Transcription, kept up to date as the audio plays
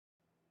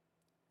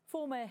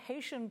Former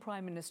Haitian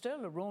Prime Minister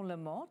Laurent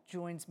Lamothe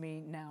joins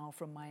me now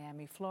from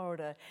Miami,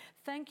 Florida.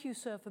 Thank you,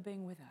 sir, for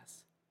being with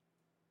us.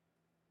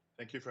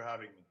 Thank you for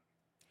having me.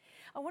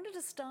 I wanted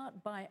to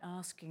start by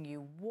asking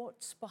you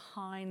what's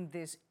behind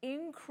this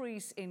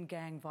increase in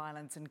gang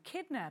violence and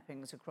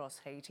kidnappings across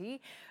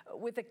Haiti,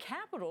 with the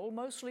capital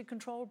mostly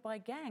controlled by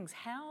gangs.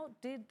 How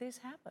did this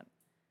happen?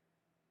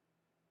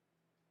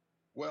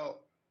 Well,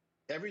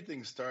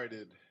 everything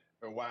started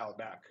a while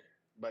back,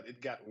 but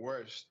it got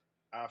worse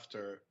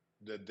after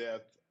the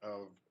death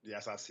of the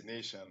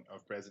assassination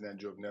of President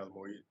Jovenel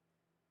Moïse,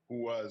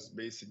 who was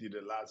basically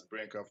the last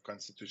break of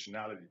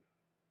constitutionality.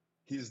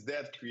 His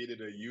death created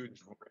a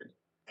huge void,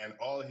 and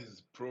all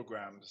his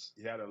programs,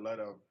 he had a lot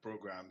of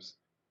programs,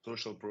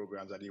 social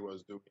programs that he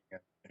was doing,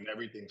 and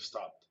everything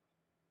stopped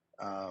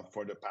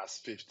for the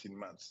past 15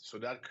 months. So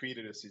that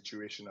created a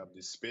situation of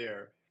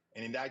despair,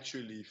 and it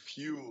actually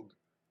fueled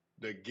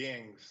the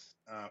gangs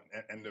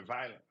and the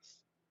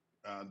violence,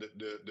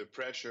 the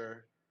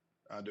pressure,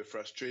 the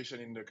frustration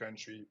in the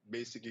country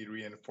basically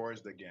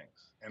reinforced the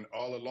gangs. And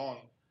all along,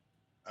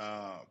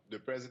 the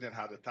president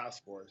had a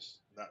task force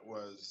that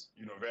was,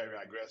 very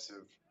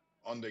aggressive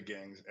on the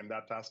gangs, and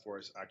that task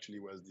force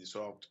actually was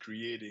dissolved,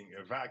 creating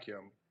a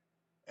vacuum.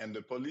 And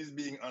the police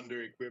being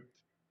under-equipped,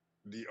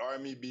 the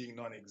army being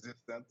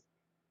non-existent,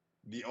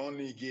 the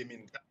only game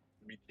in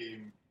town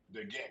became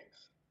the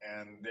gangs.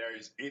 And there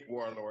is 8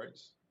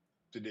 warlords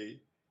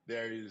today.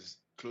 There is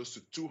close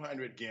to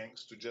 200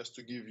 gangs,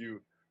 to give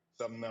you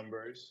some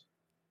numbers.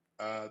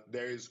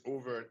 There is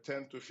over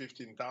 10 to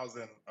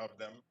 15,000 of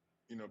them,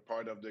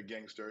 part of the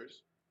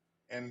gangsters,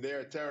 and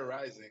they're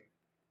terrorizing,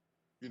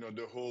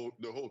 the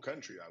whole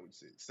country. I would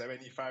say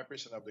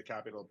 75% of the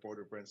capital,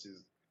 Port-au-Prince,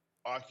 is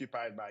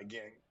occupied by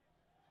gangs.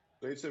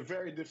 So it's a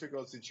very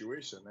difficult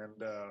situation, and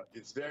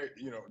it's very,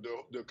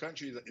 the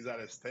country is at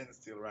a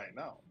standstill right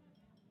now.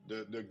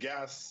 The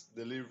gas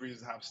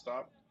deliveries have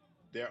stopped.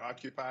 They're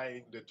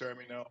occupying the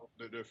terminal,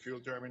 the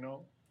fuel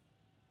terminal.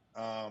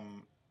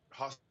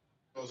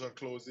 Hospitals are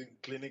closing,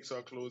 clinics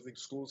are closing,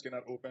 schools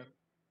cannot open.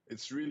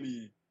 It's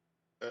really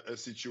a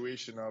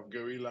situation of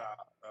guerrilla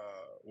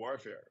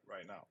warfare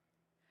right now.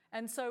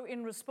 And so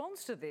in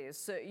response to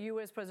this,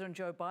 US President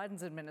Joe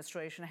Biden's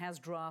administration has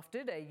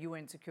drafted a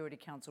UN Security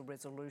Council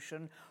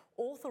resolution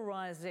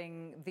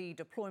authorizing the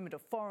deployment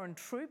of foreign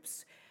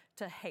troops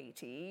to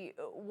Haiti.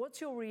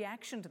 What's your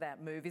reaction to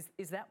that move?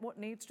 Is that what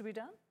needs to be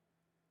done?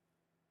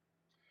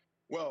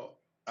 Well,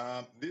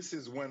 this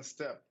is one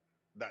step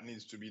that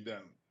needs to be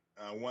done,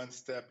 one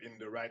step in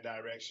the right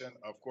direction.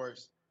 Of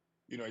course,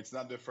 it's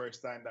not the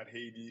first time that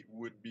Haiti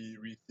would be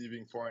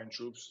receiving foreign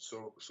troops.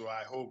 So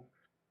I hope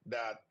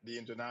that the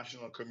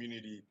international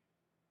community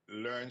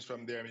learns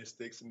from their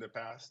mistakes in the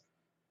past.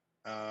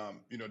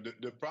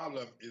 The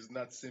problem is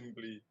not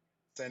simply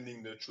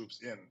sending the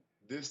troops in.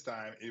 This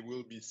time it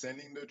will be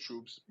sending the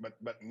troops,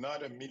 but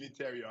not a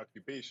military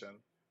occupation,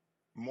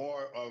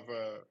 more of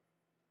a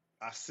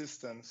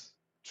assistance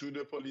to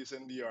the police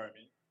and the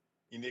army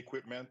in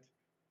equipment,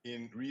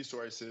 in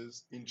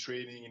resources, in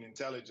training, in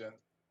intelligence,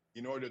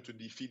 in order to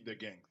defeat the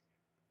gangs.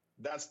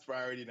 That's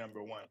priority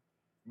number one.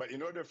 But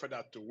in order for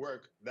that to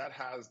work, that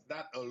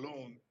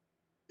alone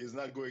is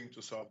not going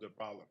to solve the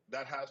problem.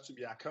 That has to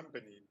be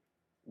accompanied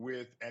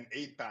with an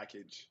aid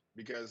package,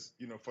 because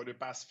for the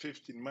past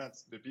 15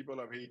 months, the people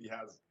of Haiti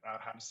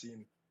have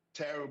seen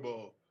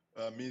terrible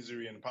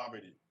misery and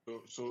poverty.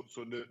 So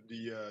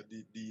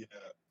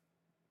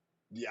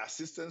the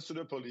assistance to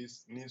the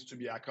police needs to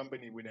be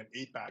accompanied with an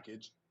aid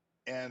package,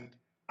 and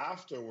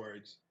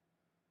afterwards,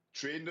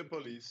 train the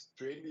police,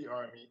 train the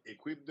army,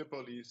 equip the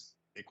police,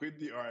 equip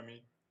the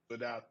army, so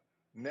that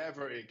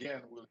never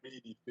again will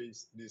Haiti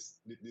face this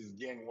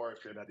gang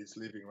warfare that is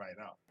living right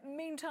now.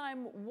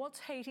 Meantime, what's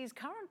Haiti's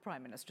current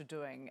prime minister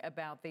doing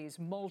about these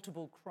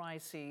multiple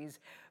crises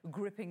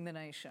gripping the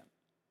nation?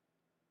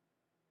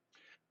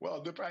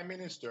 Well, the prime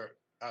minister,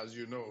 as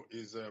you know,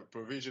 is a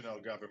provisional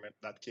government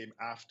that came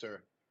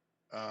after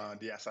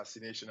the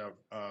assassination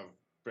of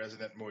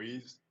President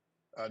Moïse.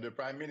 The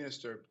prime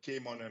minister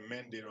came on a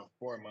mandate of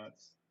 4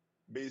 months.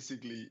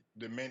 Basically,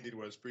 the mandate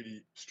was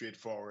pretty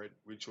straightforward,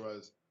 which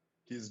was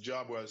his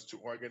job was to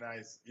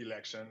organize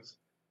elections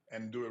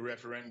and do a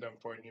referendum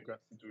for a new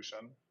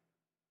constitution.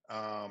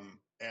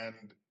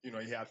 And,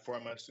 he had 4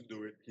 months to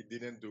do it. He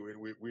didn't do it.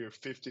 We're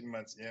 15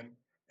 months in.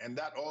 And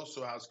that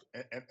also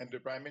and the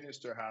prime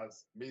minister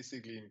has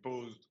basically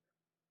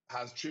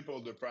has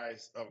tripled the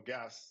price of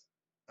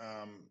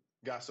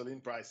gasoline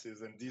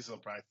prices and diesel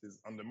prices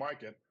on the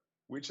market,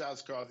 which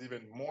has caused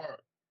even more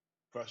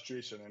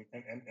frustration.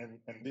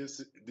 And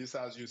this,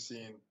 as you've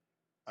seen,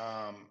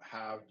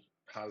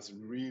 has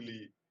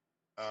really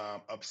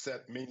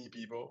upset many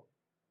people,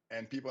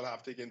 and people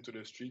have taken to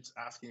the streets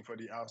asking for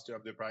the ouster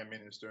of the prime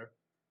minister.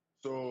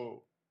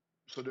 So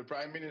the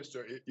prime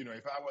minister,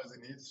 if I was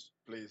in his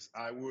place,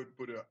 I would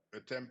put a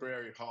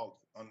temporary halt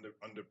on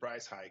the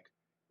price hike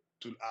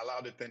to allow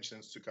the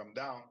tensions to come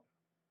down,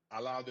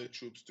 allow the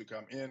troops to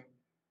come in,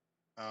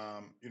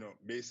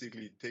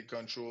 basically take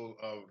control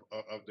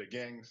of the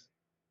gangs,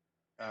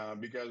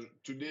 Because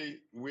today,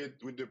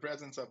 with the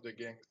presence of the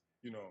gangs,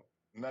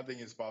 nothing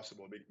is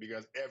possible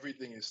because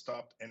everything is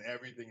stopped and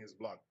everything is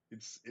blocked.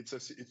 It's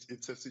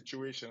a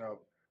situation of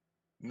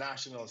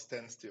national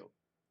standstill.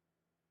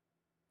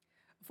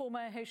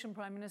 Former Haitian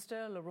Prime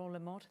Minister Laurent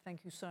Lamothe,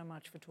 thank you so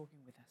much for talking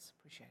with us.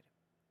 Appreciate it.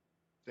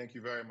 Thank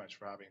you very much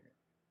for having me.